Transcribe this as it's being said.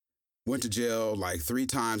Went to jail like 3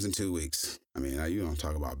 times in 2 weeks. I mean, you don't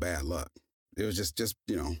talk about bad luck. It was just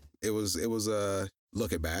it was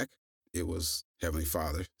looking back. It was Heavenly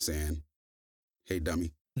Father saying, "Hey,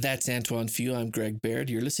 dummy." That's Antoine Few. I'm Greg Baird.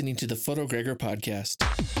 You're listening to the Photo Gregor podcast.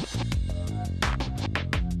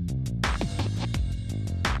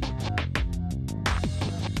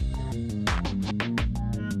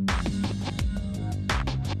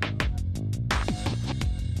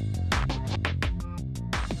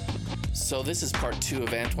 So this is part 2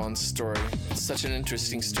 of Antoine's story. It's such an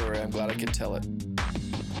interesting story. I'm glad I could tell it.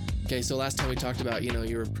 Okay, so last time we talked about, you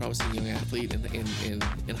were a promising young athlete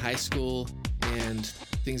in high school, and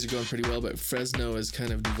things are going pretty well, but Fresno is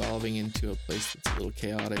kind of devolving into a place that's a little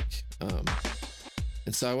chaotic.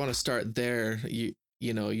 And so I want to start there.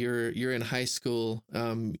 You're in high school.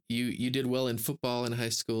 You did well in football in high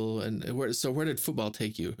school, and where did football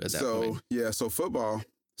take you at that point? So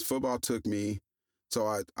football took me. So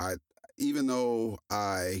I even though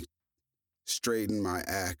I straightened my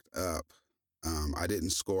act up, I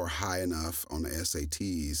didn't score high enough on the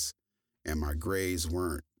SATs, and my grades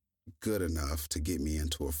weren't good enough to get me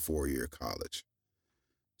into a 4-year college.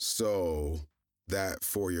 So that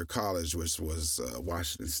 4-year college, which was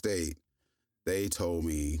Washington State, they told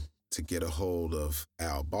me to get a hold of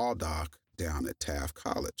Al Baldock down at Taft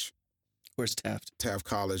College. Where's Taft? Taft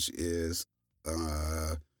College is,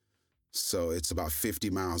 so it's about 50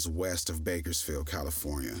 miles west of Bakersfield,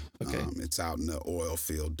 California. Okay. It's out in the oil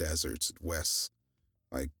field deserts, west,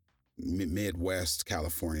 like Midwest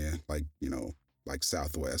California, like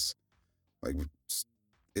Southwest. Like,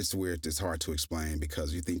 it's weird. It's hard to explain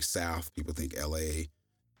because you think South, people think LA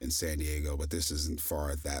and San Diego, but this isn't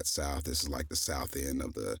far that south. This is like the south end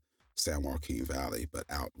of the San Joaquin Valley, but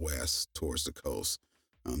out west towards the coast.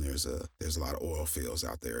 There's a lot of oil fields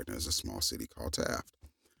out there, and there's a small city called Taft.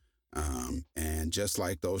 And just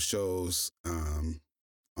like those shows on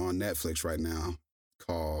Netflix right now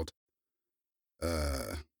called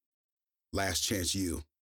Last Chance U,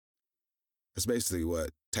 it's basically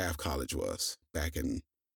what Taft College was back in,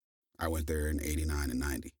 I went there in 89 and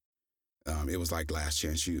 90. It was like Last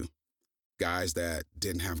Chance U. Guys that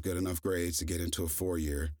didn't have good enough grades to get into a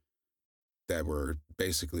 4-year that were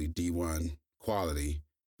basically D1 quality,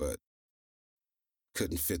 but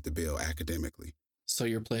couldn't fit the bill academically. So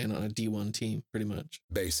you're playing on a D1 team, pretty much.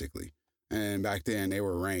 Basically. And back then they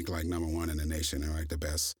were ranked like number 1 in the nation. They were like the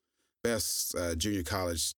best junior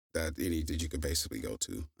college that you could basically go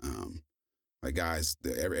to. Like guys,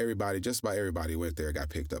 just about everybody went there, got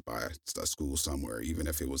picked up by a school somewhere, even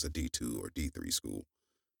if it was a D2 or D3 school.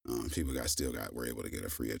 People were able to get a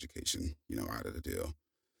free education, out of the deal.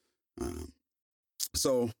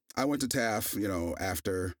 So I went to Taft,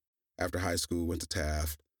 after high school, went to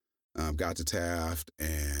Taft. Got to Taft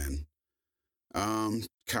and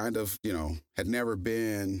kind of, had never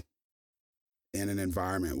been in an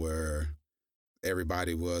environment where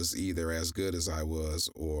everybody was either as good as I was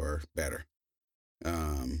or better.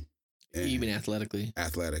 Even athletically.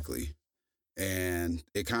 Athletically. And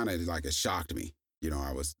it kind of it shocked me.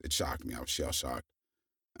 It shocked me. I was shell shocked.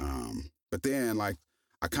 But then I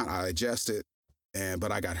adjusted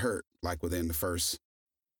but I got hurt within the first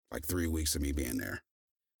 3 weeks of me being there.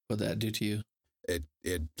 What'd that do to you? It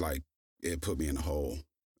put me in a hole.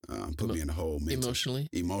 Me in a hole emotionally,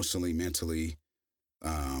 mentally.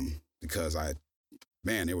 Because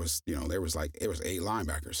there was 8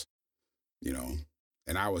 linebackers,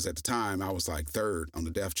 and I was at the time, I was 3rd on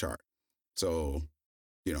the depth chart. So,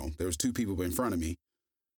 there was 2 people in front of me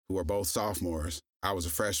who are both sophomores. I was a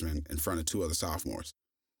freshman in front of 2 other sophomores,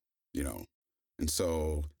 and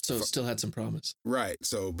so. So it still had some promise. Right.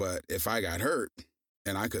 So, but if I got hurt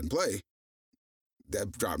and I couldn't play,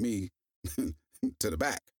 that dropped me to the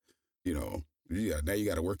back, now you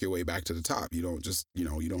got to work your way back to the top. You don't just, you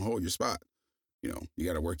don't hold your spot. You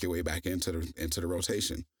got to work your way back into the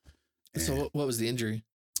rotation. And, so what was the injury?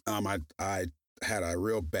 I had a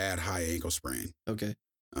real bad high ankle sprain. Okay.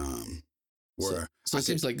 Where so it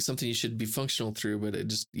seems like something you should be functional through, but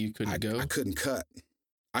you couldn't go. I couldn't cut.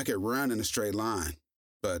 I could run in a straight line,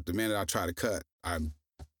 but the minute I try to cut, I'm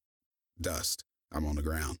dust. I'm on the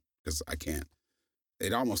ground because I can't.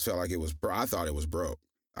 It almost felt like it was. I thought it was broke.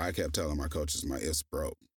 I kept telling my coaches, it's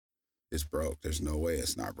broke. It's broke. There's no way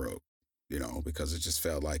it's not broke, because it just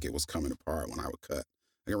felt like it was coming apart when I would cut.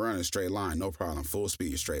 I can run in a straight line, no problem, full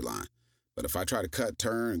speed, straight line. But if I try to cut,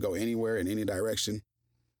 turn, and go anywhere in any direction,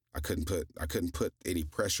 I couldn't put any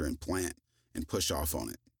pressure and plant and push off on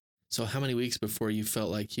it. So how many weeks before you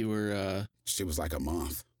felt like you were? It was like a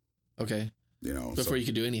month. Okay. Before you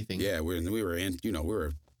could do anything. Yeah, we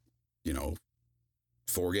were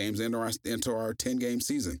 4 games into our 10-game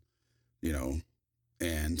season. you know,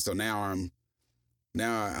 and so now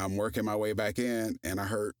I'm working my way back in, and I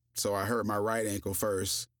hurt my right ankle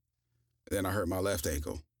first, then I hurt my left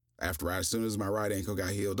ankle. As soon as my right ankle got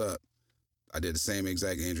healed up, I did the same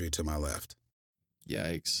exact injury to my left.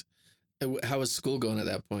 Yikes. How was school going at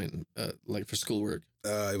that point? Like for schoolwork?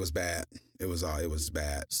 It was bad. It was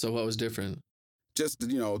bad. So what was different? Just,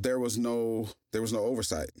 there was no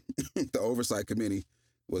oversight. The oversight committee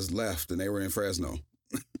was left, and they were in Fresno.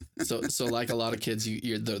 So like a lot of kids,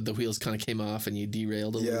 the wheels kind of came off and you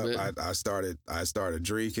derailed a little bit. I started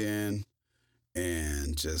drinking,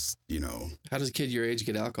 and just, How does a kid your age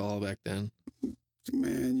get alcohol back then?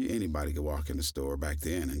 Man, anybody could walk in the store back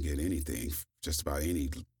then and get anything, just about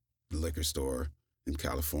any liquor store in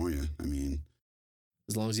California. I mean,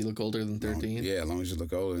 as long as you look older than 13. Yeah, as long as you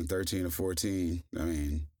look older than 13 or 14. I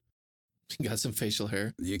mean, you got some facial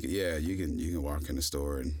hair. You can walk in the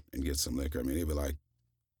store and get some liquor. I mean, they'd be like,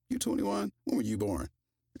 "You 21? When were you born?"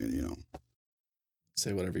 And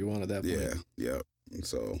say whatever you want at that point. Yeah. And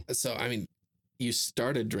so I mean, you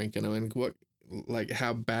started drinking. I mean,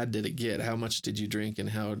 how bad did it get? How much did you drink, and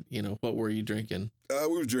what were you drinking? We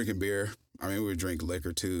were drinking beer. I mean, we would drink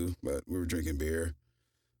liquor too, but we were drinking beer.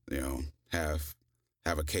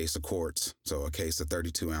 Have a case of quarts. So a case of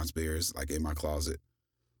 32-ounce beers, like in my closet,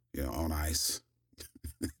 on ice.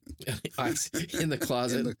 Ice in the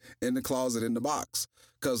closet? in the closet, in the box.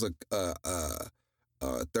 Because a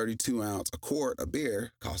 32-ounce, a quart of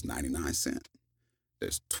beer costs 99 cents.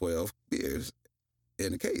 There's 12 beers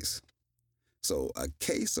in a case. So a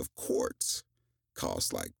case of quarts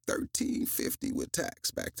costs like $13.50 with tax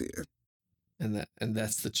back there. And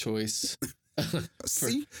that's the choice.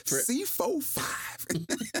 C45.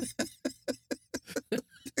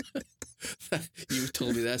 You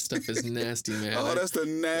told me that stuff is nasty, man. Oh, that's the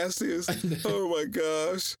nastiest. Oh my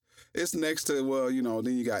gosh. It's next to,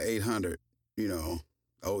 then you got 800,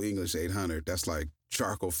 Old English 800. That's like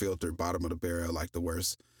charcoal filtered, bottom of the barrel, like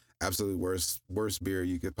the absolute worst beer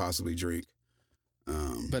you could possibly drink.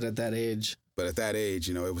 But at that age,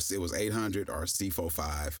 it was 800 or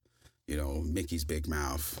C45, Mickey's Big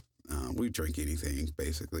Mouth. We drink anything,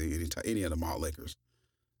 basically, any of the malt liquors.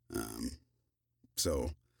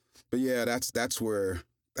 But yeah, that's where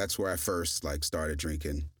I first started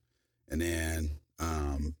drinking, and then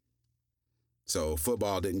so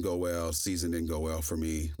football didn't go well, season didn't go well for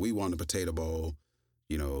me. We won the Potato Bowl,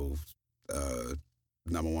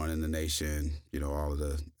 number one in the nation, all of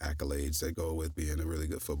the accolades that go with being a really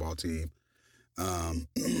good football team.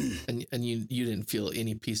 And you didn't feel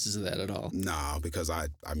any pieces of that at all? No, because I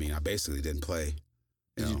basically didn't play.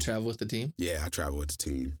 Did you travel with the team? Yeah, I traveled with the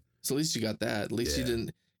team. So at least you got that. At least you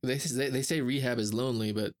didn't. They say rehab is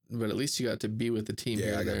lonely, but at least you got to be with the team.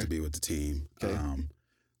 Yeah, I got to be with the team. Okay.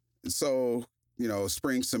 So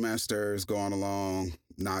spring semester is going along,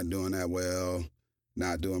 not doing that well,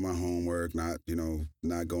 not doing my homework, not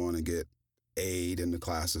going to get aid in the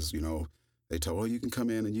classes. They told, you can come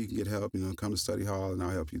in and you can get help. Come to study hall and I'll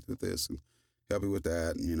help you through this and help you with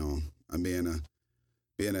that. And, I'm being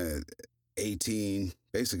a 18.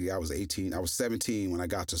 Basically, I was 18. I was 17 when I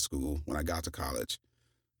got to school, when I got to college.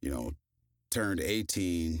 Turned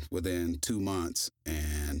 18 within 2 months,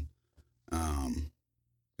 and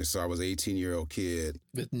so I was an 18-year-old kid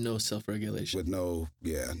with no self-regulation. With no,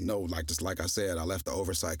 like I said, I left the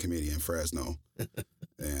oversight committee in Fresno,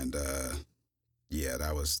 and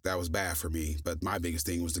that was bad for me. But my biggest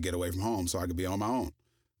thing was to get away from home so I could be on my own.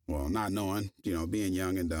 Well, not knowing, being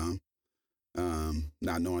young and dumb,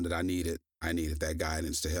 not knowing that I needed that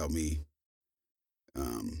guidance to help me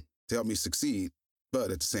succeed. But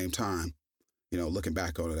at the same time, looking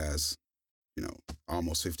back on it as,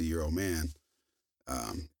 almost 50-year-old man,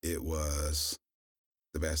 it was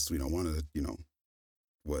the best, one of the,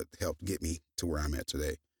 what helped get me to where I'm at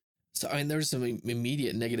today. So, there's some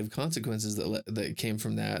immediate negative consequences that came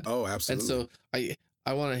from that. Oh, absolutely. And so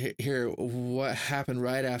I want to hear what happened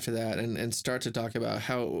right after that and start to talk about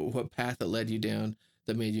what path it led you down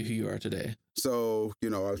that made you who you are today. So,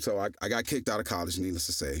 I got kicked out of college, needless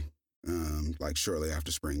to say, shortly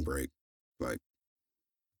after spring break,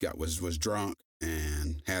 was drunk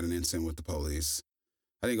and had an incident with the police.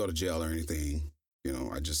 I didn't go to jail or anything.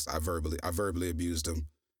 I verbally abused them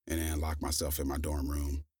and then locked myself in my dorm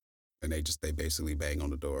room. And they basically banged on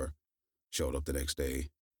the door, showed up the next day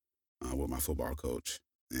with my football coach.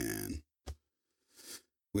 And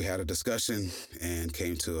we had a discussion and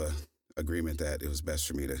came to a agreement that it was best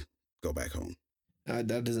for me to go back home.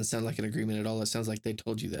 That doesn't sound like an agreement at all. It sounds like they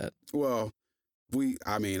told you that. Well, dude, you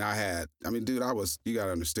got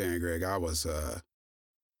to understand, Greg, I was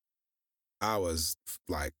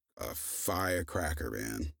like a firecracker,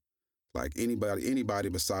 man. Like anybody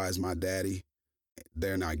besides my daddy,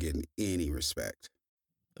 they're not getting any respect.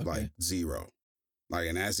 Okay. Like zero. Like,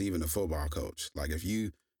 and that's even the football coach. Like, if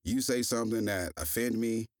you say something that offend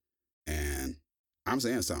me, and I'm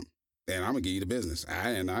saying something, and I'm gonna give you the business.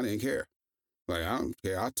 I didn't care. Like, I don't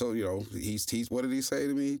care. I told he's what did he say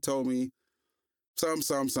to me? He told me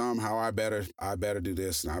some how I better do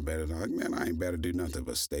this and I better like, man, I ain't better do nothing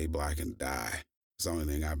but stay black and die. It's the only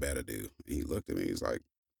thing I better do. And he looked at me. He's like,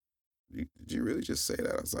 did you really just say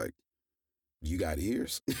that? I was like, you got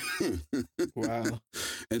ears? Wow.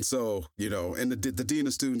 And so, and the dean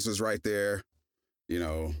of students was right there,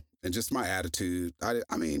 and just my attitude. I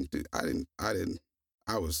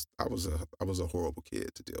was a horrible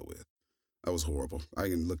kid to deal with. I was horrible. I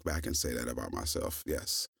can look back and say that about myself.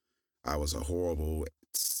 Yes, I was a horrible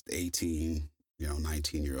 18,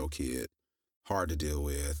 19-year-old kid, hard to deal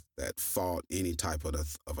with, that fought any type of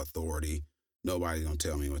authority. Nobody's gonna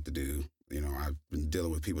tell me what to do. I've been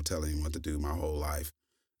dealing with people telling me what to do my whole life.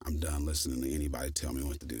 I'm done listening to anybody tell me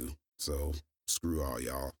what to do. So screw all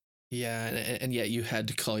y'all. Yeah, and yet you had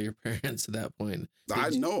to call your parents at that point.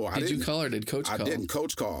 Did you call or did Coach call? I didn't.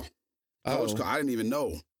 Coach call. Oh. I didn't even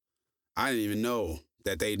know. I didn't even know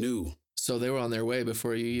that they knew. So they were on their way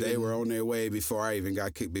before you even... They were on their way before I even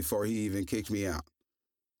got kicked, before he even kicked me out.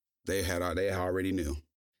 They already knew.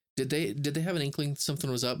 Did they have an inkling something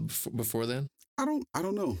was up before then? I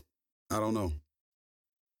don't know. I don't know.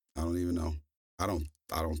 I don't even know. I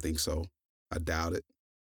don't think so. I doubt it.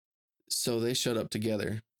 So they showed up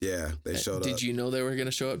together. Yeah, they showed up. Did you know they were going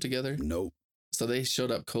to show up together? Nope. So they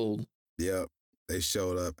showed up cold. Yep. They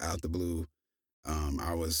showed up out the blue.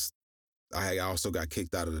 I also got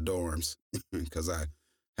kicked out of the dorms because I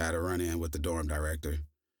had a run-in with the dorm director.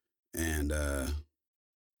 And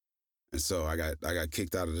so I got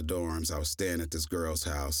kicked out of the dorms. I was staying at this girl's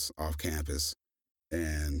house off campus,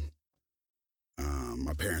 and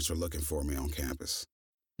my parents were looking for me on campus.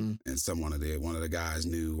 And one of the guys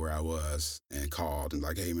knew where I was and called and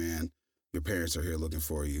like, hey man, your parents are here looking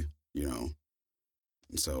for you,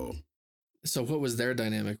 And so what was their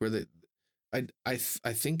dynamic? Were they? I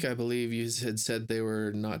believe you had said they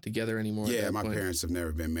were not together anymore. Yeah, my parents have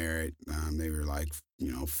never been married. They were like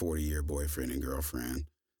 40-year boyfriend and girlfriend.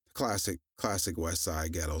 Classic West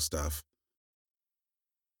Side ghetto stuff.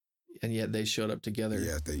 And yet they showed up together.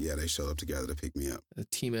 Yeah, they showed up together to pick me up. A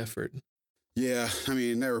team effort. Yeah, I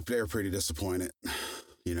mean they were pretty disappointed,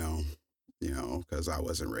 because I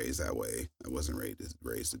wasn't raised that way. I wasn't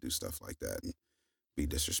raised to do stuff like that and be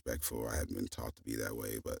disrespectful. I hadn't been taught to be that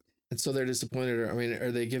way, but. And so they're disappointed. I mean,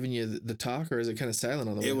 are they giving you the talk, or is it kind of silent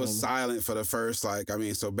on the way home? It was silent for the first,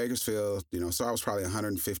 so Bakersfield, so I was probably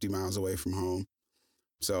 150 miles away from home.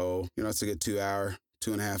 So, it's a good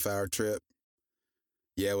 2.5 hour trip.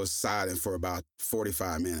 Yeah, it was silent for about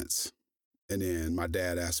 45 minutes. And then my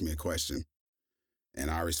dad asked me a question, and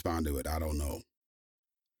I responded with, I don't know.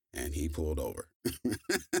 And he pulled over.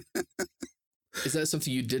 Is that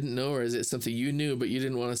something you didn't know, or is it something you knew but you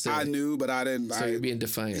didn't want to say? I knew, but I didn't. So you're being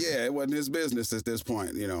defiant. Yeah, it wasn't his business at this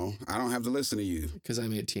point. I don't have to listen to you. Because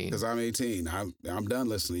I'm 18. I'm done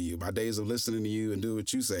listening to you. My days of listening to you and do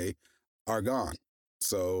what you say are gone.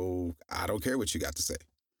 So I don't care what you got to say.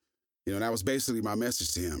 That was basically my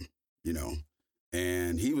message to him,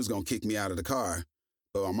 and he was going to kick me out of the car.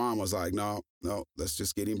 But my mom was like, no, let's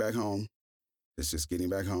just get him back home. Let's just get him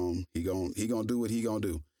back home. He gonna do what he gonna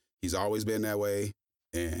do. He's always been that way,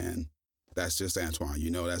 and that's just Antoine.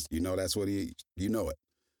 That's what he. It.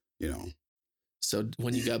 So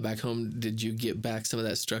when you got back home, did you get back some of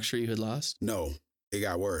that structure you had lost? No, it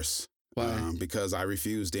got worse. Why? Because I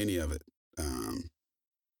refused any of it.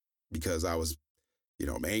 Because I was,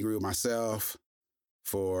 I'm angry with myself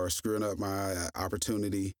for screwing up my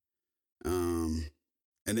opportunity. And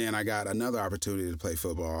then I got another opportunity to play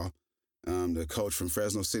football. The coach from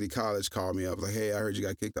Fresno City College called me up like, hey, I heard you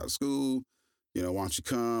got kicked out of school. Why don't you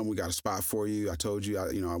come? We got a spot for you. I told you,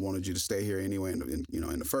 I wanted you to stay here anyway, in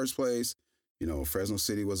the first place. Fresno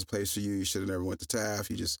City was a place for you. You should have never went to Taft.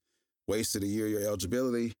 You just wasted a year of your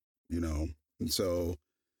eligibility, And so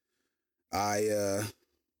I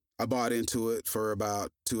bought into it for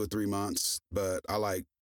about 2 or 3 months, but I like.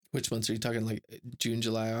 Which months are you talking? Like June,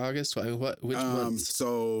 July, August? Which months?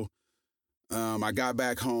 So I got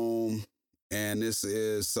back home, and this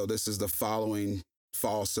is the following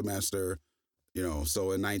fall semester,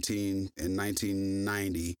 so in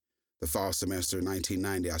 1990, the fall semester in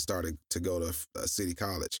 1990, I started to go to City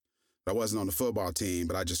College. I wasn't on the football team,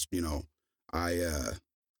 but I just, I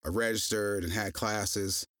registered and had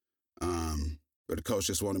classes, but the coach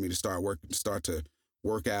just wanted me to start to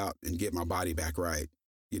work out and get my body back right,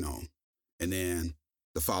 and then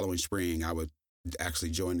the following spring, I would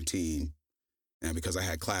actually join the team. And because I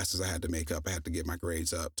had classes I had to make up, I had to get my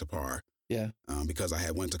grades up to par. Yeah. Because I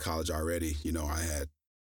had went to college already, I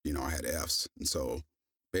had Fs. And so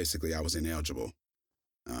basically I was ineligible.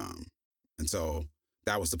 And so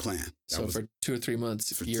that was the plan. So for 2 or 3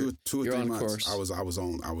 months, For you're 2 or you're 3 on months, course. I was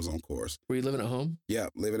on course. Were you living at home? Yeah,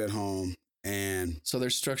 living at home. And so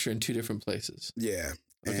there's structure in 2 different places. Yeah.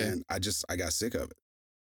 Okay. And I got sick of it.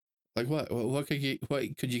 Like what? What could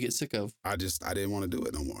you get sick of? I didn't want to do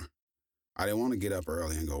it no more. I didn't want to get up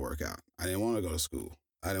early and go work out. I didn't want to go to school.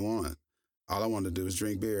 I didn't want to. All I wanted to do was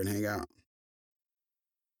drink beer and hang out.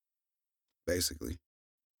 Basically.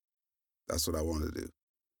 That's what I wanted to do.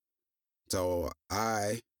 So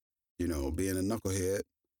I, being a knucklehead,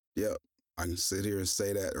 yep, I can sit here and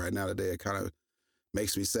say that right now today. It kind of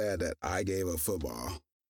makes me sad that I gave up football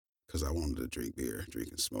because I wanted to drink beer,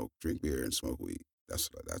 drink beer and smoke weed. That's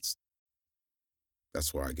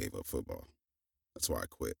why I gave up football. That's why I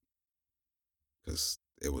quit. Because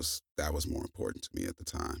that was more important to me at the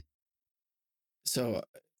time. So,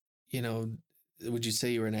 would you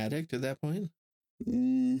say you were an addict at that point? I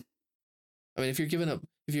mean, if you're giving up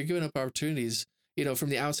opportunities, from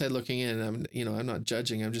the outside looking in, I'm not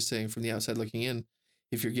judging. I'm just saying from the outside looking in,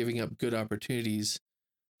 if you're giving up good opportunities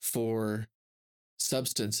for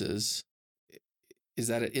substances,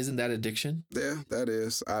 isn't that addiction? Yeah, that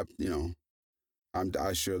is. I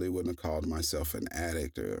surely wouldn't have called myself an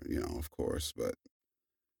addict, or of course, but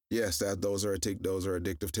yes, those are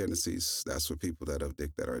addictive tendencies. That's what people that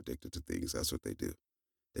are addicted to things. That's what they do.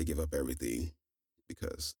 They give up everything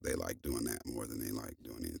because they like doing that more than they like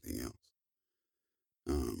doing anything else.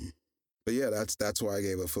 But yeah, that's why I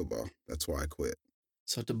gave up football. That's why I quit.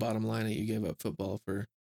 So to bottom line it, you gave up football for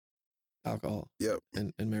alcohol. Yep.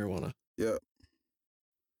 And marijuana. Yep.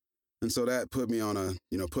 And so that put me on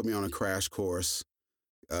a crash course,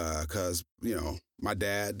 because my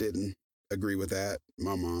dad didn't agree with that,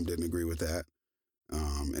 my mom didn't agree with that,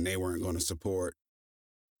 and they weren't going to support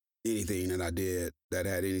anything that I did that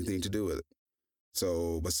had anything to do with it.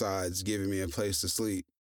 So besides giving me a place to sleep,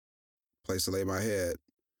 place to lay my head,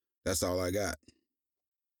 that's all I got.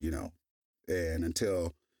 And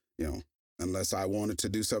until unless I wanted to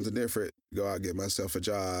do something different, go out, get myself a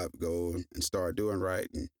job, go and start doing right,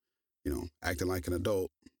 and acting like an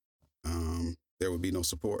adult, there would be no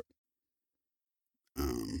support.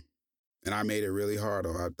 And I made it really hard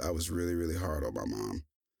I was really, really hard on my mom.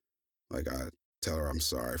 Like, I tell her I'm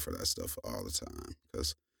sorry for that stuff all the time,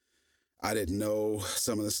 because I didn't know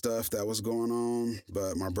some of the stuff that was going on,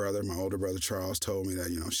 but my older brother Charles, told me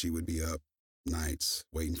that, she would be up nights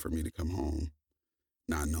waiting for me to come home,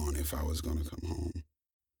 not knowing if I was going to come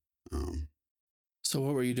home. So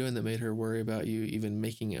what were you doing that made her worry about you even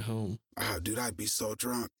making it home? Oh, dude, I'd be so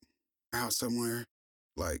drunk out somewhere.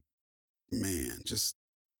 Like, man, just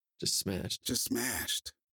smashed. Just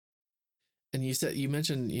smashed. And you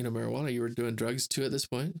mentioned, marijuana. You were doing drugs too at this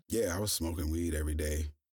point? Yeah, I was smoking weed every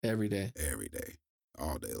day. Every day? Every day.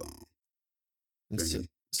 All day long. Drinking,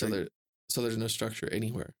 so there's no structure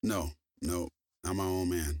anywhere? No. I'm my own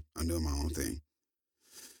man. I'm doing my own thing.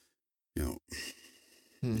 Yeah.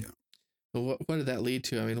 Well, what did that lead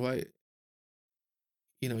to? I mean, why?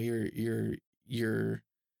 You're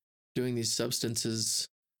doing these substances.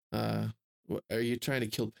 Are you trying to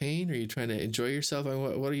kill pain? Are you trying to enjoy yourself? I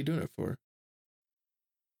mean, what are you doing it for?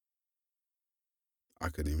 I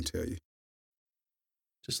couldn't even tell you.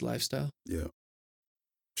 Just lifestyle? Yeah.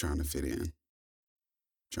 Trying to fit in.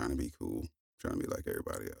 Trying to be cool. Trying to be like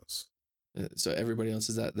everybody else. So everybody else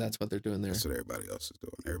that's what they're doing there? That's what everybody else is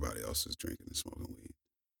doing. Everybody else is drinking and smoking weed.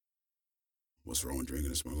 What's wrong with drinking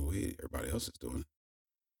and smoking weed? Everybody else is doing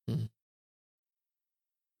it. Mm-hmm.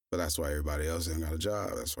 But that's why everybody else ain't got a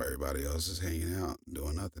job. That's why everybody else is hanging out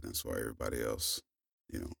doing nothing. That's why everybody else,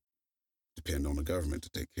 depend on the government to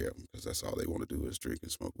take care of them, because that's all they want to do is drink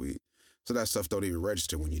and smoke weed. So that stuff don't even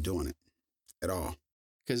register when you're doing it at all.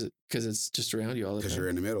 Because it's just around you all the time. Because you're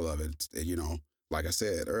in the middle of it. Like I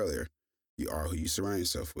said earlier, you are who you surround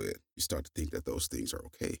yourself with. You start to think that those things are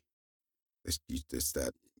okay. It's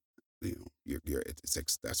that,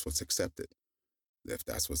 that's what's accepted. If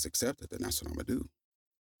that's what's accepted, then that's what I'm going to do.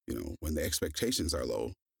 When the expectations are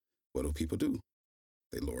low, what do people do?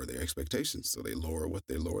 They lower their expectations. So they lower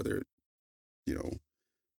their,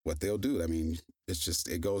 what they'll do. I mean,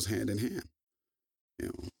 it goes hand in hand,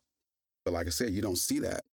 But like I said, you don't see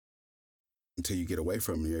that until you get away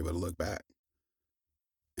from it and you're able to look back.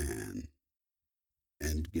 And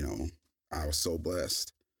I was so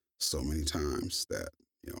blessed so many times that,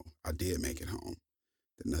 I did make it home,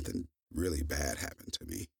 that nothing really bad happened to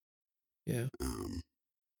me. Yeah.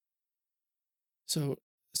 So,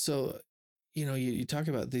 so, you talk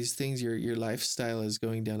about these things. Your lifestyle is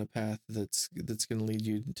going down a path that's going to lead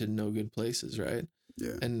you to no good places, right?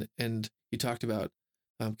 Yeah. And you talked about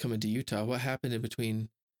coming to Utah. What happened in between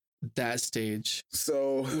that stage?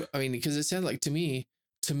 So, I mean, because it sounded like to me,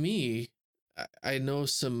 I know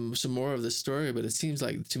some more of the story, but it seems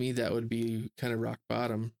like to me that would be kind of rock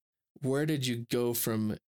bottom. Where did you go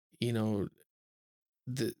from, the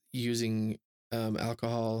using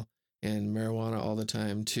alcohol and marijuana all the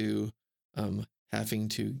time to having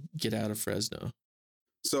to get out of Fresno?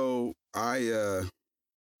 so I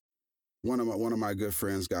one of my good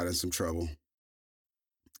friends got in some trouble,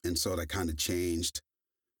 and so that kind of changed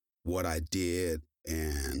what I did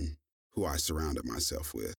and who I surrounded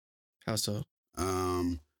myself with. How so?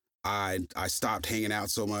 Um, I stopped hanging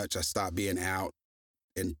out so much. I stopped being out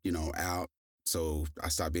and out. So I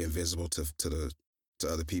stopped being visible to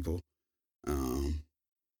other people,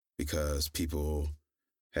 because people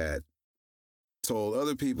had told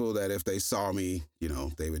other people that if they saw me,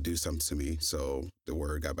 they would do something to me. So the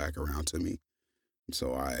word got back around to me.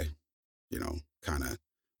 So I, kind of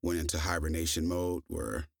went into hibernation mode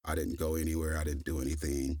where I didn't go anywhere. I didn't do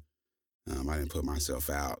anything. I didn't put myself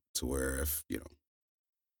out to where if,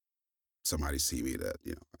 somebody see me that,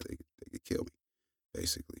 they could kill me,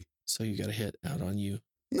 basically. So you got a hit out on you.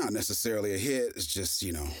 Not necessarily a hit. It's just,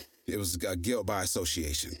 it was a guilt by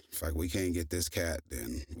association. If we can't get this cat,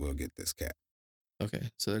 then we'll get this cat. Okay.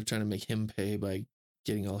 So they're trying to make him pay by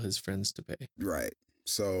getting all his friends to pay. Right.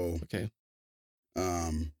 So, okay.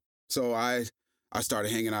 So I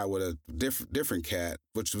started hanging out with a different cat,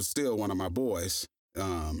 which was still one of my boys.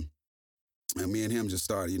 And me and him just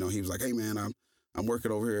started, he was like, hey man, I'm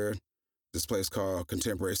working over here, this place called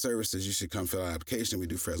Contemporary Services. You should come fill out an application. We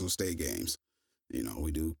do Fresno State games.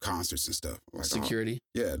 We do concerts and stuff. Like, security?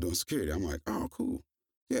 Oh, yeah, doing security. I'm like, oh, cool.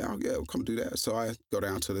 Yeah, I'll come do that. So I go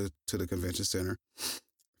down to the convention center,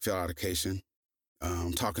 fill out an application.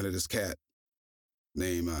 Talking to this cat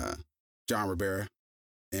named John Rivera.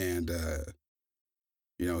 And,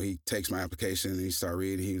 he takes my application and he started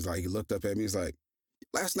reading. He was like, he looked up at me. He's like,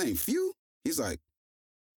 last name Few? He's like,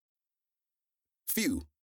 Few,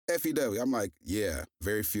 F-E-W. I'm like, yeah,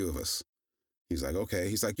 very few of us. He's like, okay.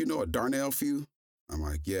 He's like, a Darnell Few? I'm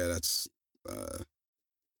like, yeah, that's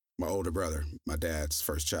my older brother, my dad's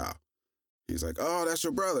first child. He's like, oh, that's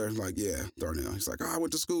your brother. I'm like, yeah, Darnell. He's like, oh, I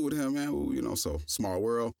went to school with him, man. Ooh, so small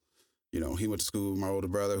world. He went to school with my older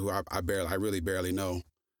brother, who I really barely know.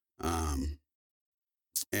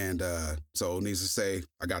 So needless to say,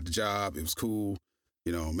 I got the job. It was cool.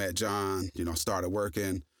 Met John, started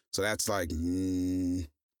working. So that's like 92.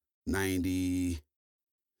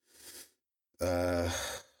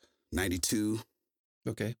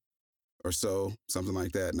 Okay. Or so, something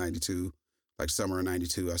like that. 92, like summer of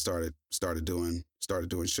 92. I started doing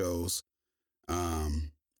shows.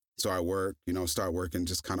 So I worked, started working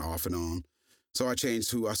just kind of off and on. So I changed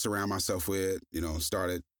who I surround myself with,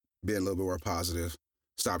 started being a little bit more positive,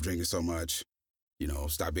 stopped drinking so much,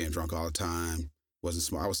 stopped being drunk all the time.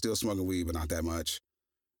 I was still smoking weed, but not that much.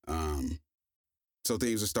 So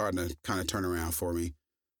things are starting to kind of turn around for me.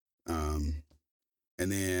 And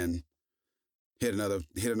then hit another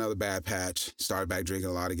bad patch, started back drinking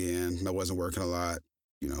a lot again. I wasn't working a lot,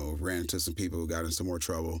 ran into some people who got in some more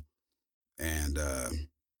trouble. And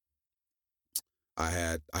I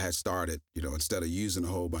had started, instead of using a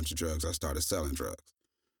whole bunch of drugs, I started selling drugs.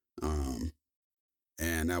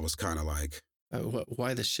 And that was kind of like...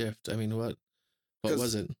 why the shift? I mean, what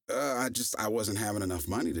was it? I wasn't having enough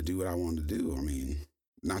money to do what I wanted to do. I mean,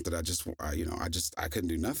 not that I couldn't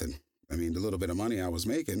do nothing. I mean, the little bit of money I was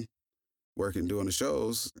making, working, doing the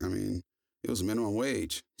shows, I mean, it was minimum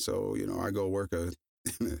wage. So, I go work an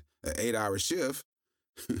 8-hour shift.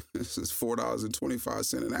 This is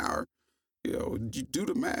 $4.25 an hour. You do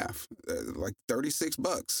the math, like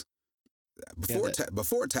 $36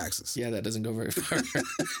 before taxes. Yeah, that doesn't go very far.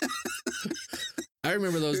 I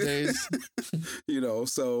remember those days.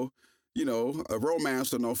 So, a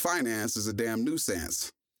romance with no finance is a damn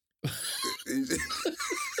nuisance.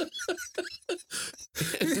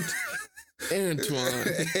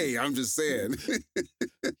 Antoine. Hey, I'm just saying.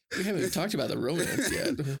 We haven't even talked about the romance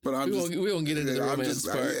yet. But we won't get into the romance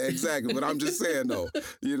part. Exactly. But I'm just saying, though,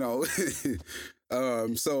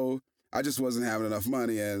 so I just wasn't having enough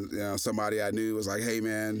money. And, somebody I knew was like, hey,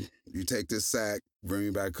 man, you take this sack, bring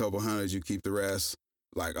me back a couple hundred, you keep the rest.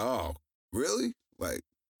 Like, oh, really? Like,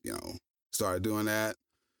 started doing that.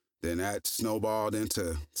 Then that snowballed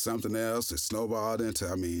into something else. It snowballed into,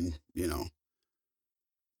 at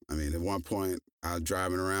one point I was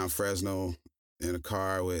driving around Fresno in a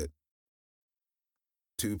car with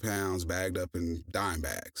 2 pounds bagged up in dime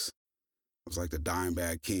bags. I was like the dime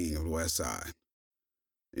bag king of the West Side,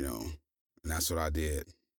 you know, and that's what I did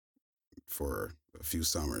for a few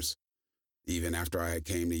summers. Even after I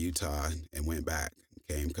came to Utah and went back,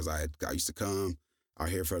 came because I used to come out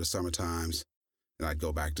here for the summer times, and I'd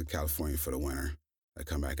go back to California for the winter. I'd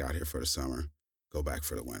come back out here for the summer, go back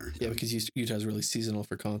for the winter. Yeah, because Utah's really seasonal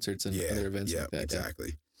for concerts and other events like that.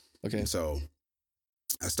 Exactly. Yeah. Okay. And so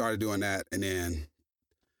I started doing that, and then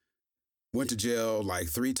went to jail like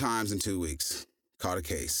 3 times in 2 weeks. Caught a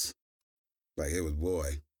case. Like, it was,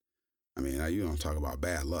 boy. I mean, you don't talk about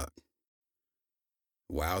bad luck.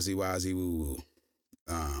 Wowsy, wowsy, woo, woo.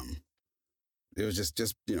 It was just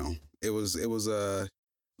it was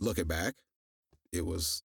looking back. It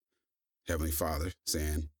was Heavenly Father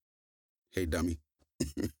saying, "Hey, dummy,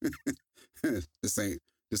 this ain't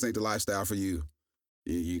the lifestyle for you.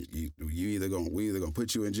 We either gonna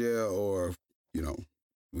put you in jail, or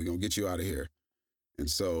we're gonna get you out of here." And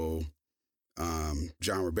so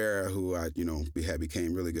John Rivera, who I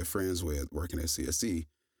became really good friends with working at CSC,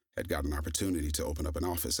 had got an opportunity to open up an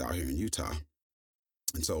office out here in Utah.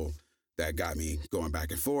 And so that got me going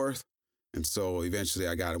back and forth. And so eventually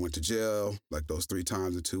I went to jail like those 3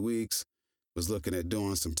 times in 2 weeks. Was looking at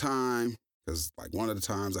doing some time because like one of the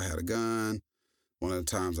times I had a gun, one of the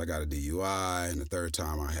times I got a DUI, and the third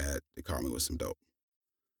time they caught me with some dope.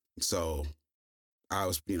 So I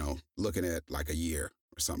was, looking at like a year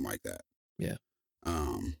or something like that. Yeah.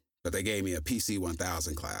 But they gave me a PC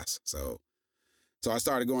 1000 class. So I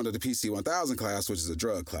started going to the PC 1000 class, which is a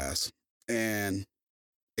drug class. And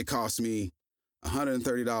it cost me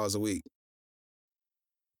 $130 a week.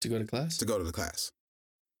 To go to class? To go to the class.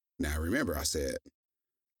 Now, remember, I said,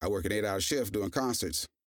 I work an 8-hour shift doing concerts,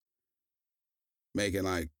 making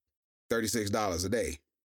like $36 a day.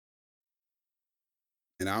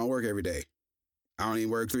 And I don't work every day. I don't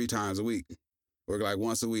even work 3 times a week. Work like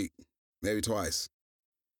once a week, maybe twice.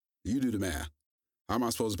 You do the math. How am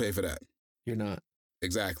I supposed to pay for that? You're not.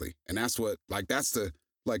 Exactly. And that's what, that's the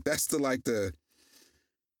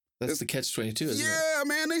catch-22, isn't it? Yeah,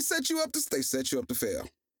 man, they set you up to fail.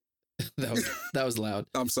 that was loud.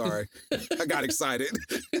 I'm sorry. I got excited.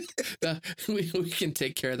 We can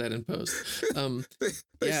take care of that in post.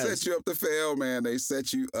 They set you up to fail, man. They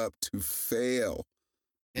set you up to fail.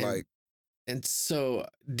 And so,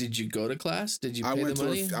 did you go to class? Did you pay the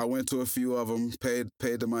money? I went to a few of them, paid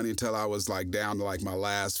the money until I was like down to like my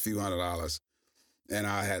last few $100s. And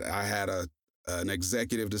I had an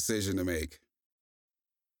executive decision to make.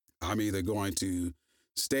 I'm either going to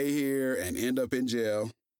stay here and end up in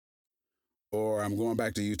jail, or I'm going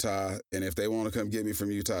back to Utah. And if they want to come get me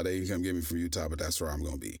from Utah, they can come get me from Utah, but that's where I'm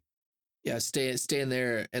going to be. Yeah, stay in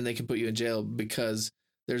there, and they can put you in jail because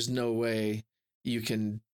there's no way you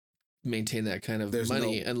can maintain that kind of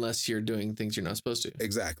money unless you're doing things you're not supposed to.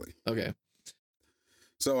 Exactly. Okay.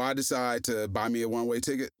 So I decided to buy me a one-way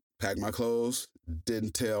ticket, pack my clothes,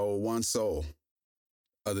 didn't tell one soul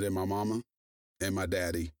other than my mama and my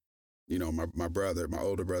daddy, my brother, my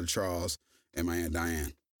older brother Charles, and my Aunt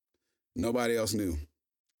Diane. Nobody else knew.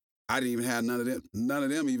 I didn't even have none of them. None of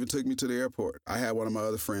them even took me to the airport. I had one of my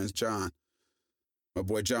other friends, John. My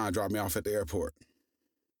boy John dropped me off at the airport.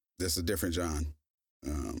 This is a different John.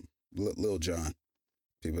 Lil John.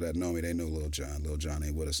 People that know me, they know Lil John. Lil John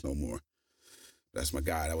ain't with us no more. That's my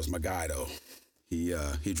guy. That was my guy, though. He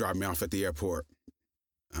dropped me off at the airport.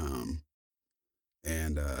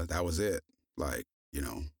 And that was it. Like,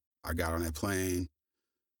 I got on that plane.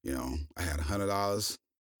 I had $100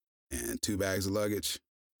 and 2 bags of luggage,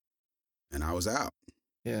 and I was out.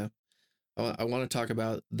 Yeah. I want to talk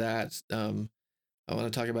about that. I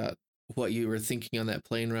want to talk about what you were thinking on that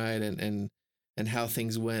plane ride and how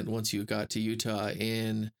things went once you got to Utah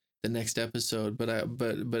in the next episode. But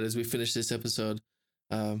as we finish this episode,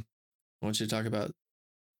 I want you to talk about,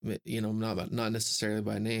 not necessarily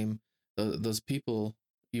by name, those people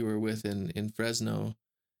you were with in Fresno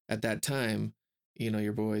at that time,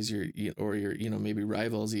 your boys, your maybe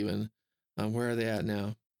rivals even. Where are they at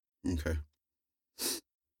now? Okay.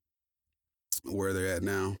 Where they're at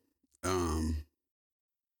now.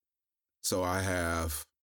 So I have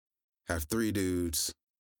 3 dudes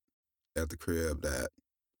at the crib that,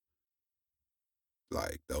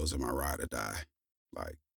 like, those are my ride or die.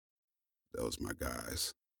 Like, those are my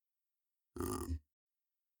guys.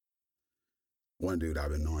 One dude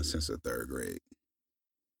I've been knowing since the 3rd grade.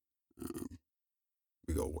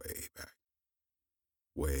 We go way back.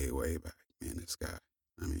 Way, way back. Man, this guy.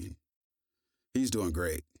 I mean, he's doing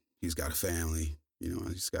great. He's got a family.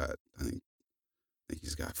 He's got, I think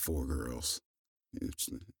he's got 4 girls.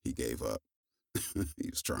 He gave up. He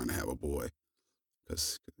was trying to have a boy.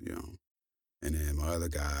 because, you know, and then my other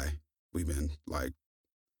guy, we've been like,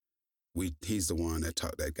 he's the one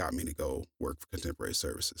that got me to go work for Contemporary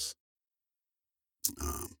Services.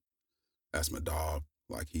 That's my dog.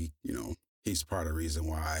 Like he's part of the reason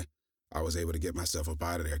why I was able to get myself up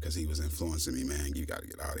out of there, because he was influencing me, man. You got to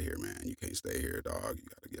get out of here, man. You can't stay here, dog. You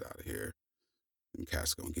got to get out of here. Them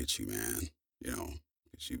cats gonna get you, man. You know,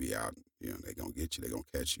 because you be out, you know, they gonna get you. They gonna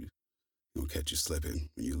catch you. They gonna catch you slipping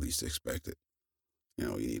when you least expect it. You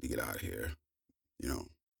know, you need to get out of here, you know.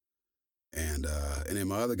 And then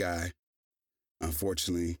my other guy,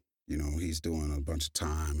 unfortunately, you know, he's doing a bunch of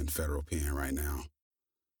time in federal pen right now.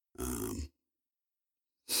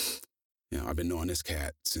 You know, I've been knowing this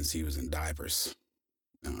cat since he was in diapers.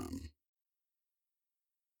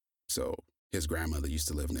 So his grandmother used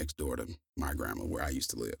to live next door to my grandma where I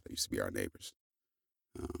used to live. They used to be our neighbors.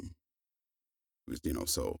 You know,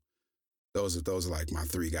 so those are like my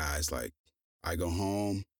three guys. Like, I go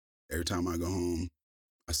home, every time I go home,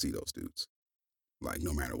 I see those dudes. Like,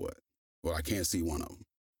 no matter what. Well, I can't see one of them.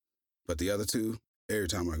 But the other two, every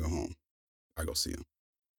time I go home, I go see them.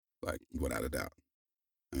 Like, without a doubt.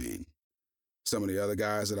 I mean, some of the other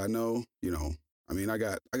guys that I know, you know, I mean, I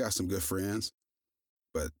got some good friends,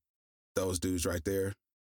 but those dudes right there,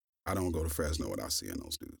 I don't go to Fresno without seeing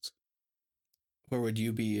those dudes. Where would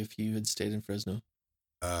you be if you had stayed in Fresno?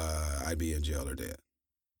 I'd be in jail or dead.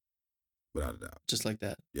 Without a doubt. Just like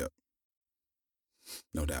that? Yep.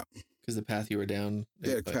 No doubt. Because the path you were down?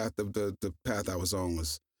 Yeah, the path I was on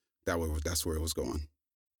was, that's where it was going.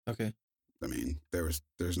 Okay. I mean, there's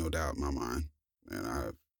no doubt in my mind.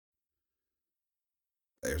 And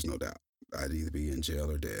there's no doubt. I'd either be in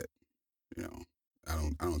jail or dead. You know,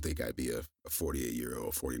 I don't think I'd be a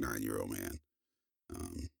 48-year-old, 49-year-old man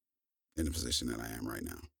in the position that I am right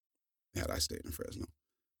now, had I stayed in Fresno.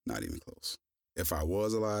 Not even close. If I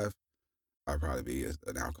was alive, I'd probably be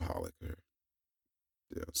an alcoholic or,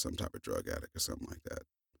 you know, some type of drug addict or something like that.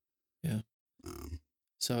 Yeah.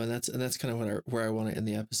 So and that's kind of where I want to end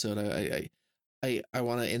the episode. I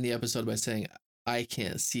want to end the episode by saying I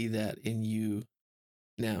can't see that in you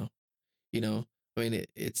now. You know, I mean,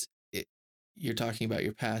 you're talking about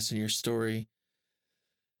your past and your story,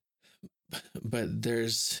 but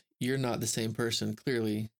you're not the same person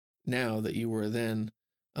clearly now that you were then,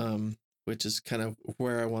 which is kind of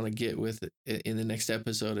where I want to get with it in the next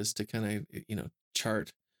episode, is to kind of, you know,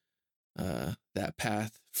 chart that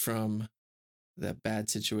path from that bad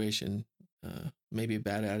situation, maybe a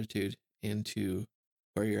bad attitude, into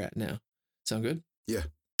where you're at now. Sound good? Yeah.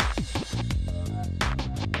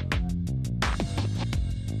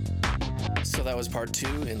 So that was part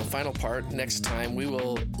 2. In the final part, next time, we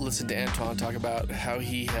will listen to Antoine talk about how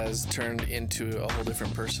he has turned into a whole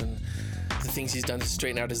different person, the things he's done to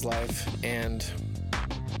straighten out his life, and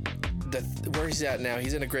where he's at now.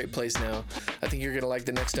 He's in a great place now. I think you're going to like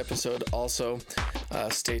the next episode also.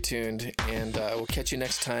 Stay tuned, and we'll catch you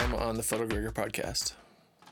next time on the Photo Gregor podcast.